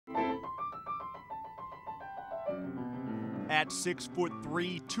At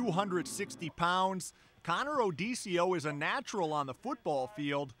 6'3", 260 pounds, Connor Odisio is a natural on the football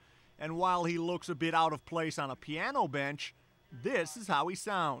field, and while he looks a bit out of place on a piano bench, this is how he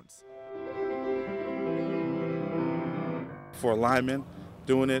sounds. For a lineman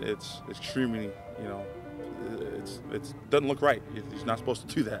doing it, it's extremely, it doesn't look right. He's not supposed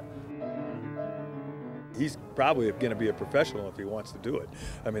to do that. He's probably going to be a professional if he wants to do it.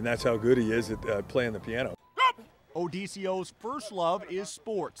 I mean, that's how good he is at playing the piano. Odisio's first love is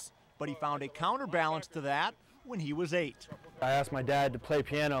sports, but he found a counterbalance to that when he was 8. I asked my dad to play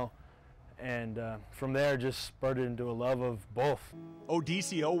piano, and from there just spurred into a love of both.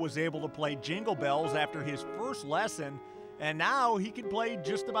 Odisio was able to play Jingle Bells after his first lesson, and now he can play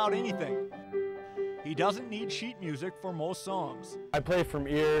just about anything. He doesn't need sheet music for most songs. I play from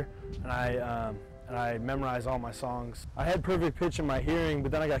ear, and I memorize all my songs. I had perfect pitch in my hearing,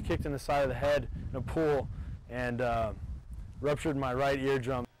 but then I got kicked in the side of the head in a pool and ruptured my right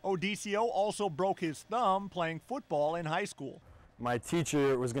eardrum. Odisio also broke his thumb playing football in high school. My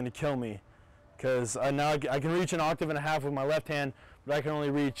teacher was going to kill me because now I can reach an octave and a half with my left hand, but I can only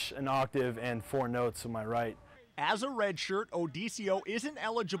reach an octave and 4 notes with my right. As a redshirt, Odisio isn't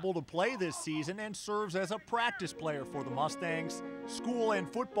eligible to play this season and serves as a practice player for the Mustangs. School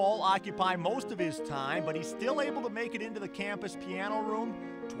and football occupy most of his time, but he's still able to make it into the campus piano room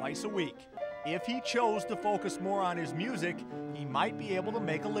twice a week. If he chose to focus more on his music, he might be able to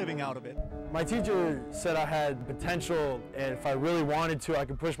make a living out of it. My teacher said I had potential, and if I really wanted to, I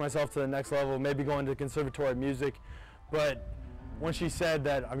could push myself to the next level, maybe go into conservatory music. But when she said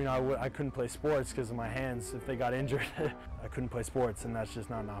that, I couldn't play sports because of my hands. If they got injured, I couldn't play sports, and that's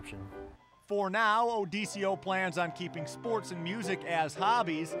just not an option. For now, Odisio plans on keeping sports and music as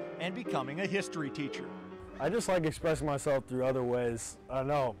hobbies and becoming a history teacher. I just like expressing myself through other ways. I don't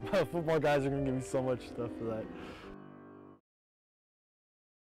know, football guys are going to give me so much stuff for that.